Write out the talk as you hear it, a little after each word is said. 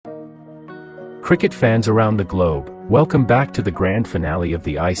Cricket fans around the globe, welcome back to the grand finale of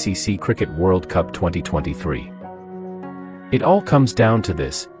the ICC Cricket World Cup 2023. It all comes down to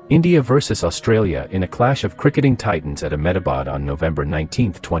this: India versus Australia in a clash of cricketing titans at Ahmedabad on November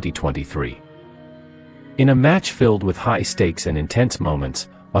 19, 2023. In a match filled with high stakes and intense moments,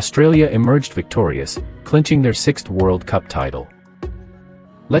 Australia emerged victorious, clinching their sixth World Cup title.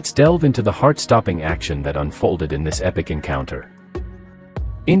 Let's delve into the heart-stopping action that unfolded in this epic encounter.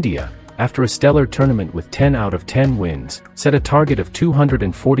 India, after a stellar tournament with 10 out of 10 wins, set a target of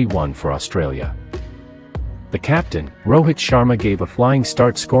 241 for Australia. The captain, Rohit Sharma, gave a flying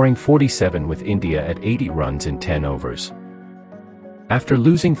start, scoring 47 with India at 80 runs in 10 overs. After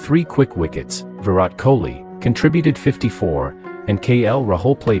losing 3 quick wickets, Virat Kohli contributed 54, and KL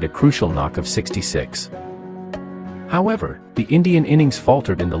Rahul played a crucial knock of 66. However, the Indian innings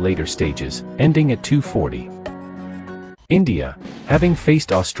faltered in the later stages, ending at 240. India, having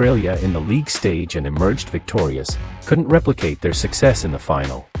faced Australia in the league stage and emerged victorious, couldn't replicate their success in the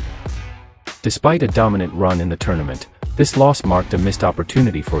final. Despite a dominant run in the tournament, this loss marked a missed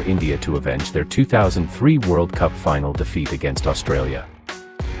opportunity for India to avenge their 2003 World Cup final defeat against Australia.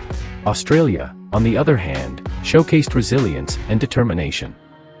 Australia, on the other hand, showcased resilience and determination.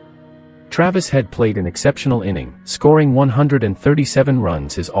 Travis Head played an exceptional inning, scoring 137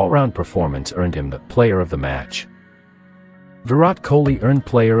 runs. His all-round performance earned him the Player of the Match. Virat Kohli earned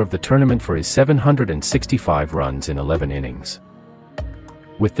Player of the Tournament for his 765 runs in 11 innings.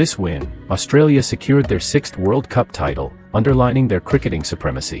 With this win, Australia secured their sixth World Cup title, underlining their cricketing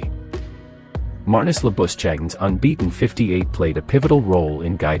supremacy. Marnus Labuschagn's unbeaten 58 played a pivotal role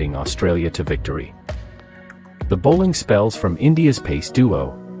in guiding Australia to victory. The bowling spells from India's pace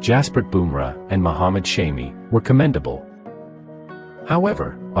duo, Jasprit Bumrah and Mohammad Shami, were commendable.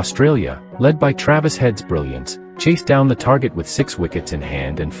 However, Australia, led by Travis Head's brilliance, chased down the target with 6 wickets in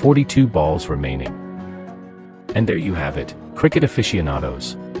hand and 42 balls remaining. And there you have it, cricket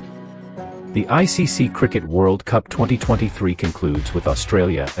aficionados. The ICC Cricket World Cup 2023 concludes with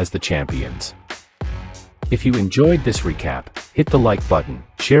Australia as the champions. If you enjoyed this recap, hit the like button,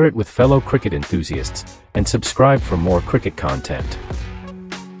 share it with fellow cricket enthusiasts, and subscribe for more cricket content.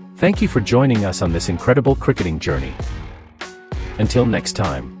 Thank you for joining us on this incredible cricketing journey. Until next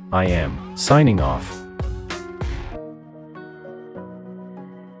time, I am signing off.